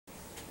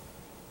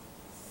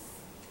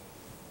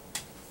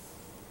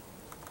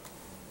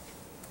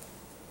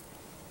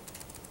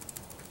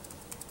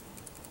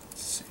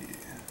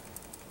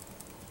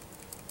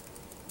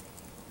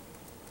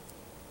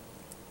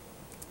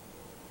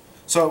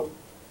So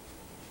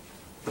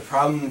the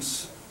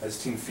problems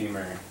as Team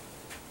fEMR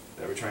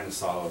that we're trying to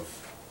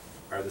solve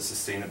are the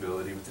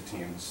sustainability with the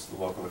teams, the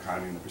local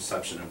economy, and the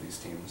perception of these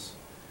teams.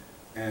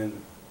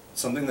 And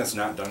something that's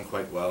not done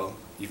quite well,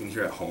 even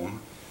here at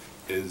home,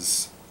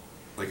 is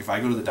like if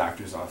I go to the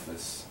doctor's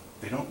office,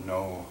 they don't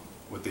know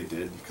what they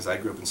did because I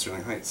grew up in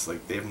Sterling Heights.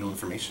 Like they have no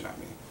information on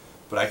me.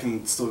 But I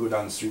can still go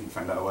down the street and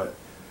find out what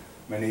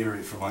my neighbor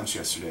ate for lunch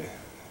yesterday.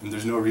 And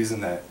there's no reason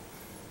that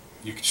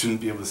you shouldn't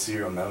be able to see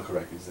your own medical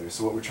records there.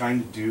 So what we're trying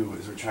to do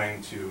is we're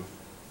trying to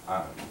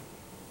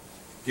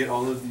get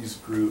all of these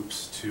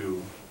groups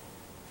to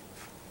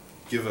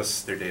give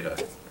us their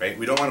data, right?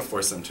 We don't want to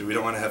force them to. We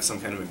don't want to have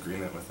some kind of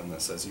agreement with them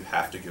that says you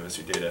have to give us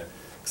your data,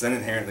 because then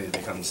inherently it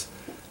becomes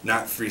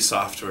not free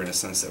software in a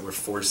sense that we're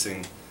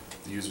forcing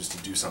the users to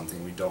do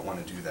something. We don't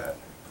want to do that.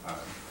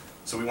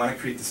 So we want to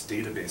create this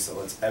database that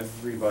lets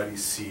everybody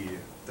see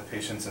the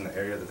patients in the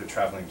area that they're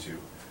traveling to.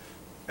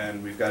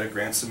 And we've got a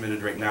grant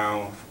submitted right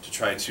now to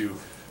try to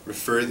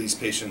refer these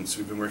patients.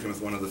 We've been working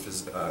with one of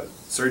the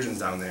surgeons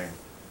down there.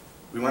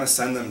 We want to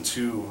send them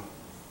to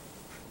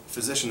a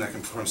physician that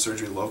can perform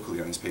surgery locally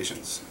on these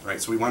patients, right?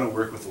 So we want to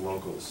work with the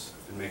locals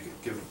and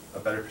give a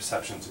better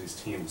perception to these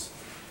teams.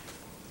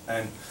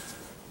 And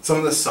some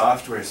of the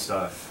software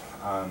stuff,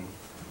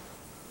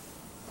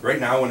 right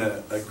now when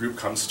a group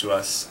comes to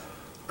us,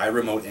 I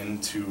remote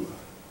into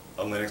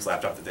a Linux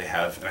laptop that they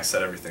have and I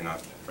set everything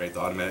up, right? The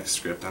automatic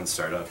script on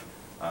startup,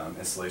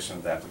 installation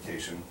of the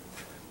application.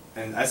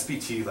 And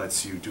SPT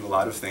lets you do a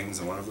lot of things,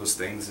 and one of those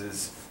things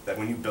is that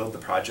when you build the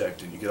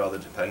project and you get all the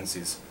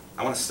dependencies,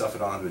 I want to stuff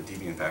it all into a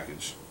Debian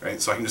package,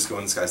 right? So I can just go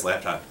on this guy's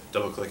laptop,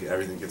 double-click it,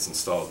 everything gets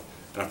installed.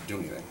 I don't have to do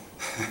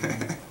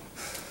anything.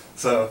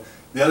 So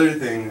the other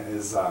thing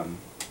is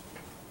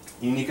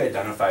unique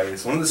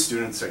identifiers. One of the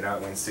students right now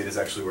at Wayne State is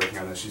actually working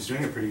on this. She's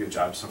doing a pretty good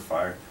job so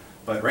far.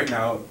 But right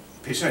now,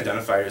 patient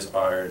identifiers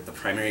are the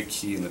primary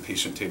key in the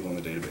patient table in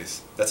the database.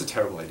 That's a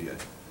terrible idea.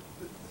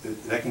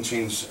 That can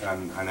change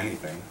on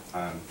anything.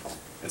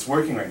 It's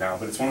working right now,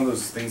 but it's one of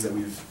those things that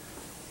we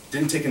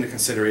didn't take into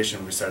consideration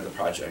when we started the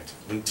project.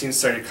 When teams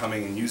started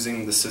coming and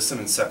using the system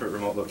in separate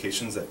remote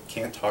locations that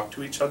can't talk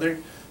to each other,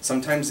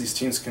 sometimes these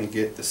teams can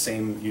get the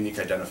same unique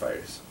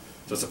identifiers.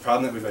 So it's a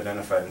problem that we've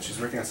identified, and she's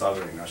working on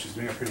solving it right now. She's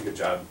doing a pretty good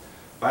job.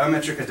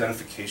 Biometric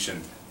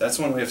identification, that's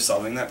one way of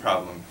solving that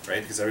problem,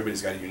 right? Because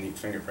everybody's got a unique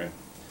fingerprint.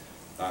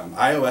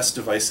 iOS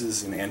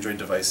devices and Android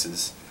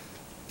devices,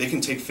 they can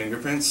take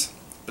fingerprints,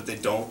 but they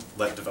don't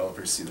let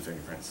developers see the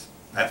fingerprints.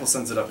 Apple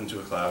sends it up into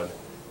a cloud,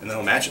 and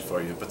they'll match it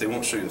for you, but they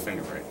won't show you the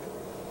fingerprint.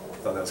 I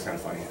thought that was kind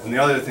of funny. And the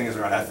other thing is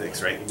around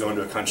ethics, right? You go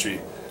into a country,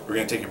 we're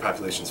going to take your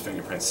population's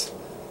fingerprints.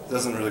 It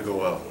doesn't really go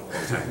well all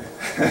the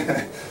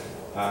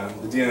time.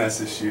 The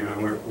DNS issue,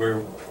 and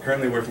we're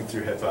currently working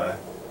through HIPAA.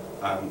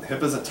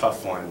 HIPAA's a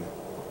tough one.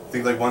 I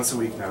think like once a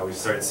week now we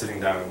started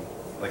sitting down,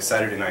 like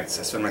Saturday nights.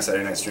 I spend my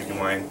Saturday nights drinking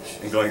wine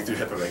and going through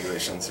HIPAA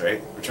regulations,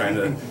 right? We're trying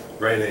to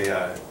write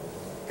a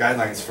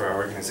guidelines for our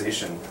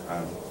organization.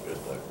 Good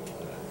luck with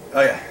that.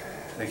 Oh yeah,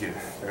 thank you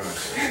very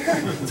much.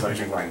 That's why I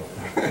drink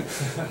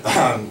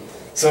wine.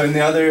 So in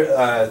the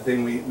other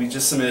thing, we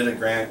just submitted a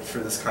grant for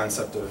this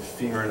concept of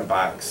fEMR in a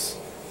box,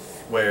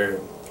 where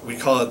we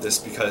call it this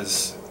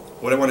because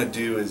what I want to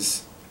do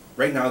is,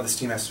 right now this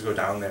team has to go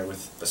down there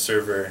with a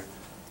server,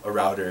 a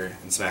router,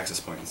 and some access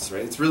points,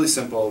 right? It's really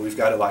simple. We've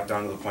got it locked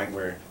down to the point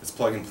where it's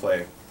plug and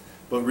play.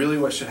 But really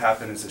what should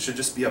happen is it should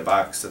just be a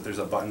box that there's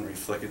a button where you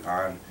flick it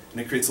on,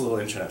 and it creates a little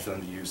intranet for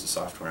them to use the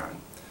software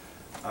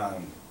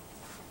on.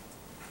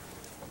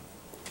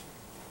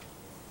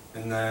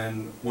 And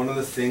then one of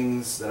the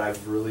things that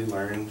I've really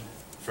learned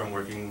from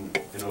working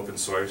in open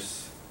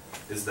source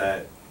is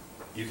that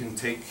you can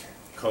take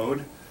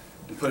code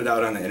and put it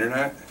out on the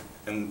internet,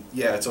 and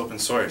yeah, it's open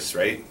source,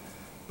 right?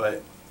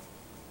 But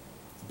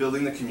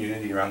building the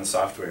community around the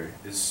software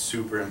is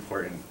super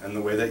important, and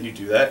the way that you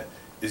do that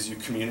is you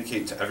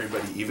communicate to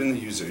everybody, even the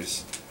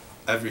users,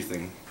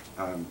 everything.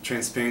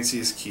 Transparency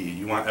is key.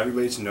 You want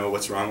everybody to know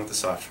what's wrong with the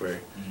software.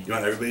 You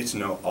want everybody to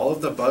know all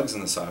of the bugs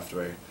in the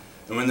software.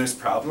 And when there's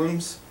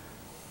problems,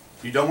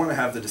 you don't want to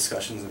have the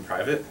discussions in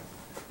private.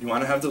 You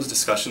want to have those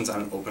discussions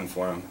on an open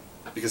forum,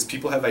 because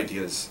people have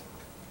ideas,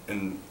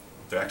 and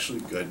they're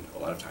actually good a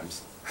lot of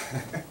times.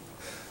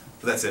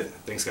 But that's it.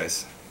 Thanks,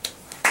 guys.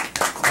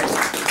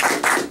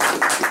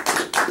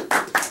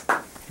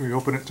 Can we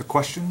open it to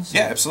questions?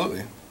 Yeah,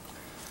 absolutely.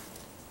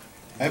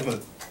 I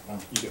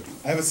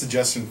have a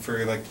suggestion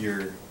for like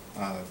your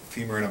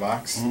fEMR in a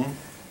box. Mm-hmm.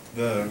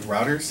 The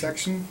router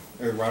section,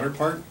 or router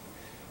part,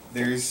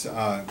 there's,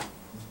 have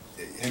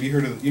you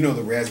heard of,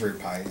 the Raspberry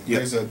Pi? Yep.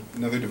 There's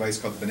another device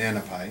called Banana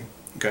Pi.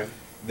 Okay.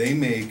 They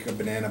make a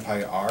Banana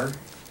Pi R,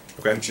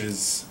 Okay. which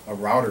is a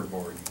router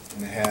board,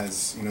 and it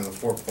has, the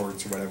 4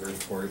 ports or whatever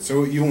for it.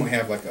 So you won't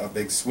have like a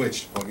big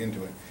switch to plug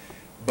into it.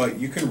 But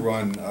you can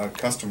run a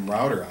custom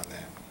router on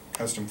that,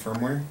 custom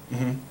firmware.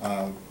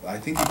 Mm-hmm. I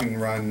think you can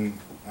run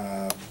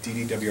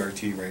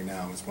DDWRT right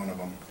now is one of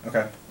them.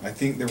 Okay. I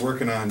think they're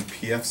working on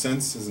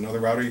PFSense is another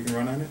router you can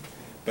run on it,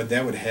 but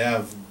that would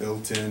have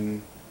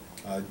built-in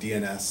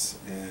DNS,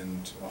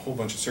 and a whole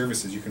bunch of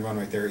services you can run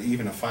right there.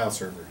 Even a file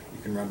server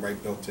you can run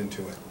right built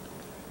into it.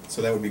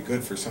 So that would be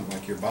good for something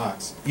like your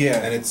box. Yeah.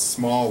 And it's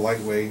small,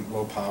 lightweight,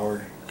 low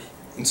power.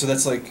 And so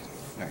that's like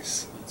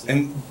nice.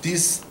 And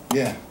these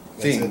Yeah.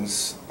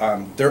 things,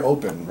 they're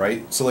open,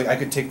 right? So like I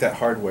could take that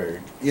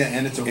hardware Yeah,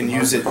 and it's open and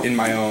use it hardware. in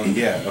my own.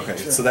 Yeah. Okay.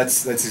 Sure. So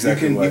that's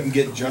exactly you what. can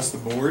get just the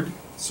board,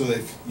 so that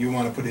if you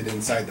want to put it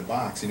inside the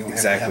box, you don't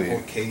Exactly. have to have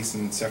whole case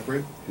and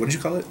separate. What did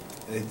you call it?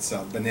 It's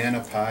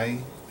Banana Pi.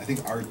 I think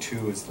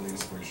R2 is the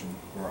latest version,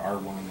 or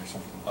R1 or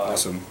something.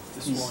 Awesome.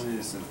 This one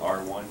is an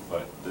R1,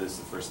 but this is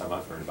the first time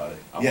I've heard about it.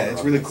 Yeah,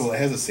 it's really cool. It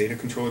has a SATA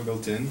controller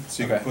built in,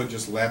 so you Okay. can put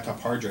just laptop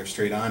hard drive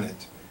straight on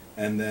it,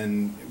 and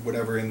then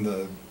whatever in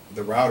the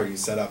router you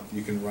set up,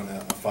 you can run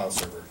a file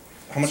server.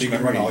 How much so you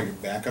can memory? run all your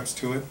backups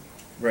to it.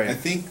 Right. I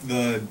think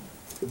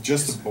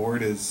just the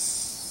board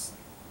is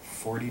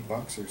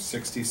 $40 or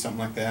 60, something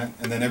like that,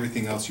 and then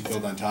everything else you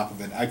build on top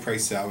of it. I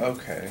priced out.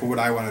 Okay. For what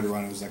I wanted to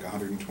run, it was like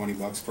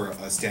 $120 for a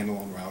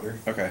standalone router.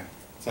 Okay.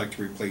 It's like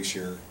to replace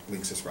your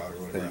Linksys router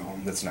or whatever at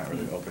home. That's not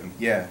really open.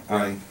 Yeah.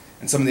 Right.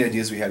 And some of the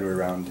ideas we had were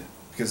around,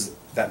 because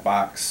that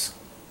box,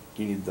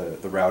 you need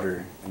the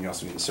router and you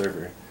also need the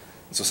server.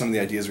 And so some of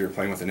the ideas we were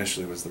playing with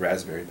initially was the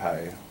Raspberry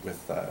Pi with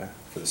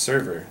for the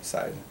server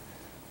side.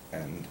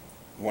 And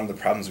one of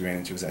the problems we ran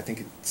into is I think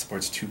it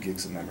supports 2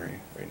 gigs of memory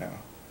right now.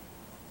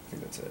 I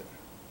think that's it.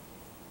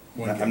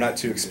 I'm not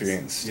too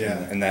experienced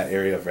in that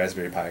area of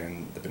Raspberry Pi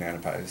and the Banana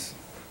Pis.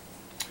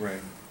 Right.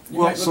 You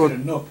Well, might so- look at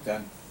a Nook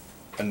then.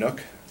 A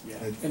Nook? Yeah,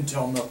 It-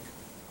 Intel Nook.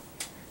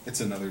 It's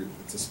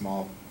a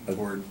small A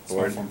board, small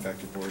board? form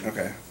factor board.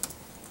 Okay.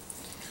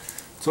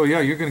 So yeah,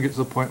 you're gonna get to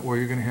the point where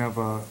you're gonna have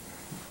a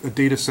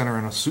data center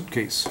in a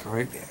suitcase,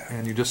 right? Yeah.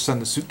 And you just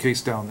send the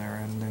suitcase down there,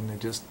 and then they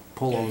just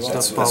pull Yeah, all the you stuff,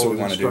 want- that's what follow we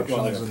the wanna do. instructions.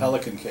 Well, like a and-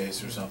 Pelican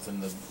case or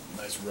something, the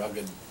nice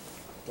rugged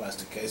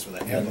plastic case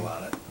with a handle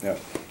on it. Yeah.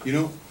 You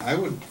know, I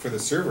would, for the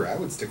server, I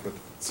would stick with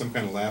some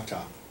kind of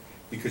laptop,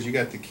 because you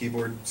got the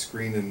keyboard,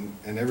 screen,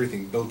 and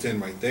everything built in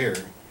right there.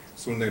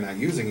 So when they're not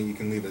using it, you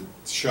can leave it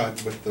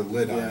shut with the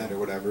lid on Yeah. it or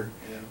whatever.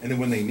 Yeah. And then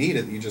when they need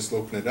it, you just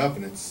open it up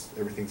and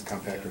everything's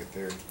compact Yeah. right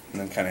there.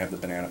 And then kind of have the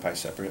Banana Pi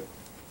separate.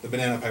 The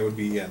Banana Pi would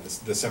be,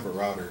 the separate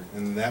router,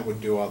 and that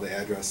would do all the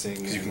addressing.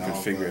 Because you can and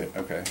all configure the- it.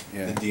 Okay.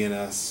 Yeah. The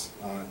DNS,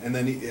 and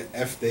then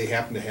if they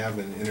happen to have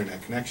an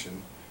internet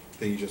connection,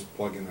 then you just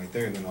plug in right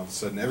there, and then all of a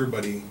sudden,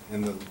 everybody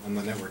on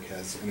the network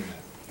has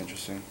internet.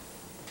 Interesting.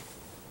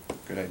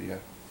 Good idea.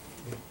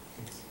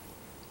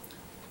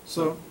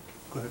 So,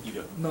 go ahead. You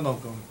go. No,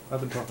 go on. I've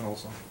been talking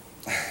also.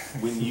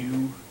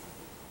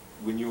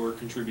 When your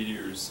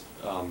contributors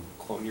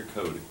clone your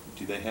code,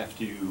 do they have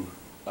to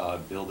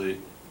build it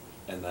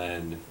and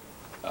then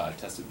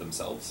test it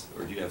themselves,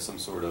 or do you have some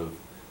sort of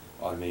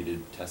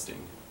automated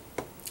testing?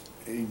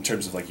 In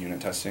terms of like unit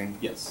testing?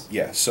 Yes.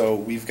 Yeah, so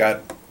we've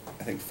got,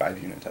 I think,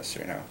 5 unit tests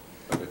right now.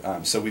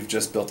 Okay. So we've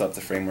just built up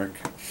the framework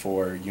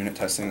for unit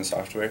testing the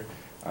software.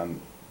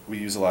 We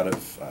use a lot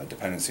of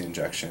dependency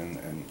injection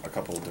and a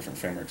couple of different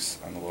frameworks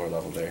on the lower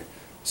level there.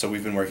 So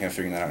we've been working on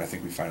figuring that out, and I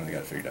think we finally got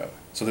it figured out.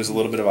 So there's a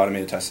little bit of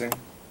automated testing,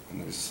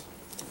 and there's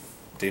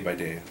day by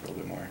day a little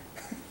bit more.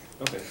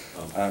 Okay.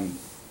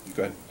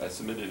 Go ahead. I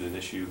submitted an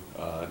issue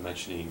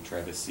mentioning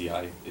Travis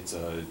CI. It's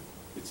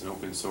an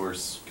open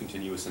source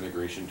continuous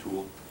integration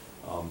tool.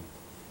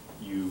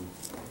 You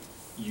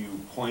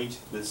point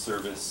this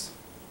service,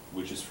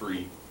 which is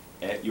free,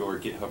 at your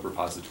GitHub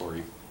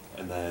repository,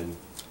 and then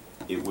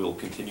it will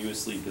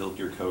continuously build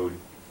your code.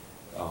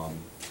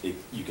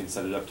 You can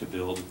set it up to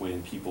build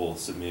when people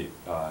submit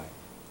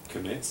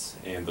commits,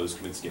 and those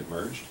commits get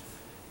merged.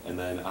 And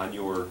then on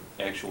your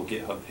actual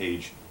GitHub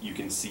page, you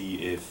can see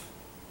if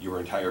your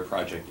entire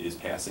project is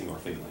passing or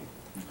failing.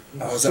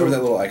 Oh, is that where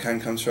that little icon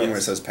comes from, where it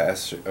Yes. says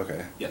pass?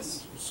 Okay.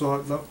 Yes. So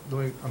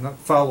I'm not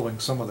following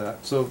some of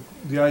that. So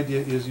the idea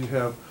is you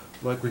have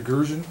like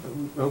regression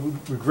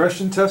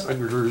tests,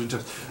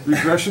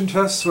 regression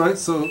tests, right?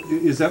 So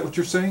is that what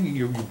you're saying?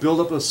 You build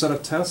up a set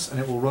of tests and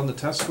it will run the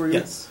tests for you?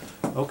 Yes.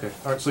 Okay,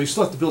 all right, so you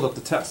still have to build up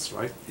the tests,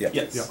 right? Yeah.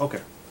 Yes. Yeah,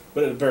 okay.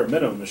 But at a bare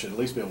minimum, it should at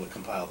least be able to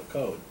compile the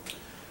code. I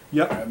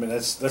Yep, mean,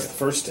 that's the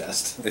first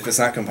test. If it's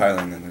not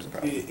compiling, then there's a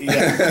problem.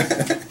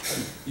 Yeah.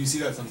 You see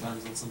that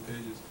sometimes on some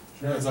pages.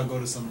 Sometimes I'll go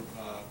to some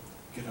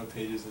GitHub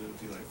pages and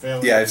it'll be like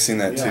failure. Yeah, I've seen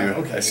that too. Yeah,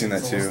 Okay, I've seen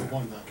that so what's too. the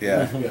point then?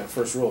 Yeah. Yeah,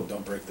 first rule,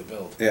 don't break the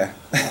build. Yeah.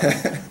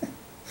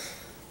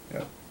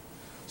 Yeah.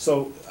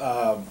 So,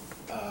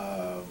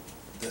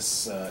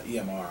 this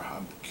EMR,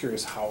 I'm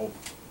curious how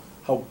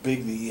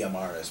big the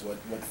EMR is,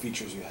 what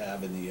features you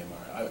have in the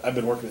EMR. I've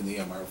been working in the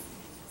EMR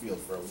field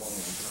for a long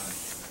time.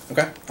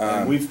 Okay.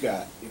 And we've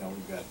got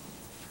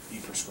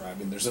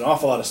e-prescribing. There's an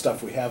awful lot of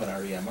stuff we have in our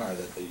EMR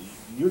that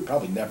you would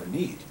probably never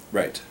need.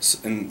 Right.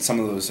 And some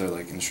of those are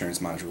like insurance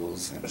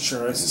modules. And,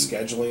 Insurance and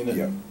scheduling and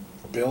Yep.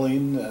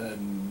 billing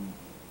and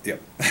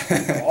Yep.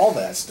 all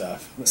that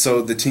stuff.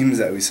 So the teams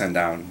that we send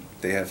down,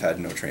 they have had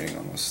no training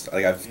almost.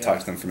 Like I've Yeah.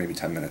 talked to them for maybe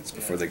 10 minutes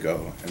before Yeah. they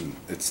go, and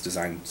it's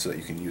designed so that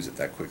you can use it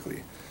that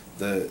quickly.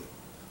 The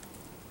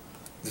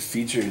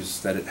features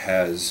that it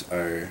has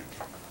are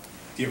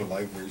Do you have a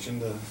live version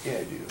to? Yeah,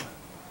 I do.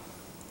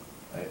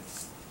 I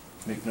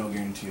make no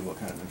guarantee of what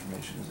kind of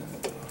information is in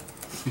it,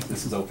 though.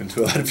 This is open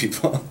to a lot of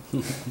people.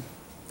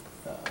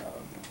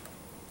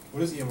 What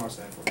does EMR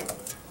stand for, by the way?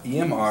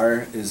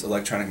 EMR is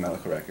electronic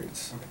medical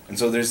records. Okay. And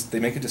so they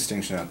make a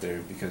distinction out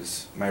there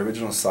because my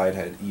original slide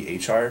had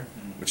EHR,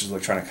 which is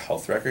electronic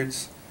health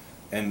records.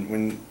 And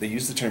when they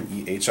use the term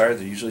EHR,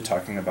 they're usually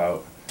talking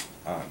about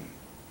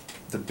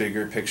the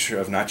bigger picture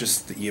of not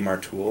just the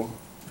EMR tool,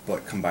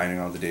 but combining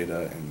all the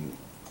data and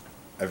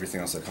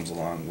everything else that comes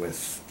along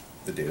with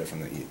the data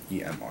from the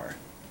EMR.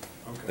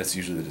 Okay. That's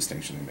usually the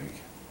distinction they make.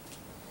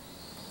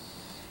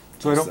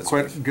 So I don't That's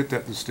quite what- get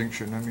that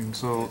distinction. I mean,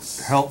 so It's-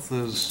 health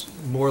is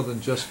more than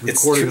just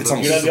It's recording. true, it's of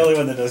almost- You're not the only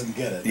one that doesn't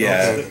get it.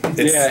 Yeah.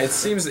 Yeah, it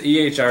seems that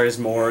EHR is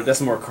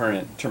that's more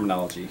current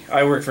terminology.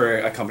 I work for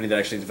a company that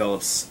actually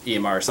develops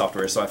EMR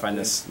software, so I find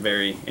this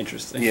very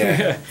interesting.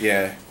 Yeah,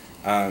 yeah.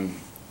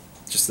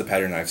 Just the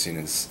pattern I've seen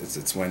is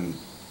it's when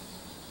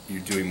you're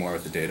doing more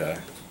with the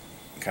data,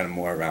 kind of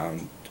more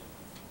around,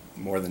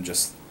 more than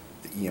just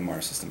the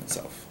EMR system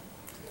itself.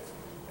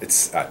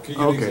 It's Can you give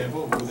an Okay.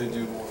 example of what they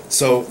do more?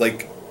 so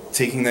like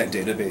taking that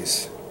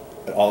database,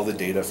 all the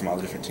data from all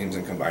the different teams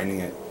and combining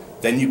it,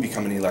 then you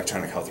become an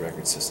electronic health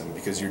record system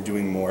because you're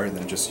doing more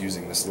than just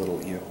using this little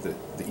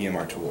the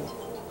EMR tool.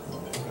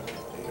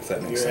 If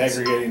that makes You're sense.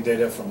 aggregating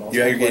data from multiple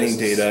You're aggregating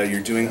places. data,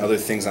 you're doing other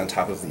things on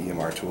top of the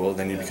EMR tool,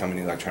 then you Yeah. become an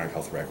electronic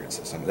health record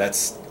system.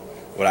 That's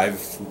what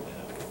I've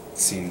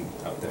seen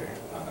out there.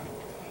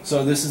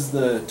 So this is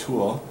the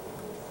tool.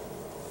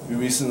 We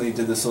recently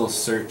did this little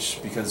search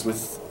because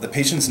with the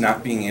patients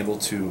not being able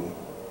to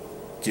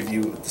give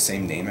you the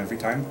same name every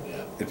time,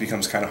 Yeah. it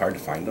becomes kind of hard to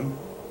find them.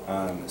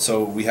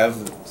 So we have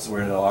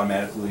where it'll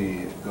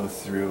automatically go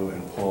through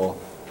and pull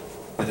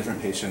the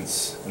different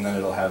patients, and then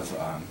it'll have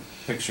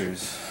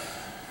pictures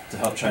to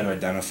help try to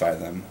identify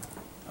them.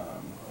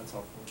 That's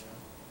helpful, yeah.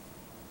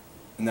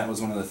 And that was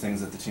one of the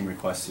things that the team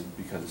requested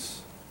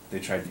because they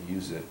tried to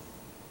use it.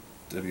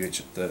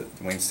 The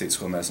Wayne State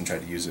School of Medicine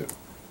tried to use it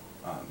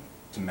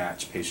to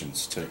match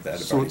patients to that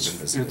have So already been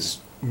visited. it's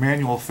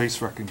manual face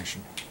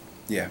recognition.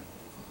 Yeah,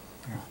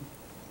 Yeah.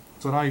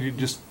 So now you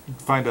just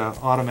find a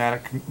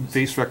automatic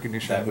face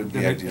recognition. That would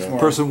be and the ideal.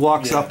 person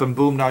walks Yeah. up and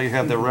boom, now you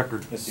have their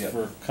record. It's Yeah.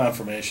 for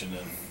confirmation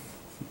and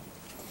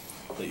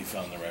that you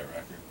found the right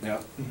record. yeah.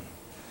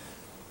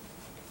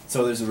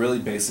 So there's a really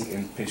basic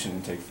patient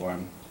intake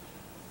form.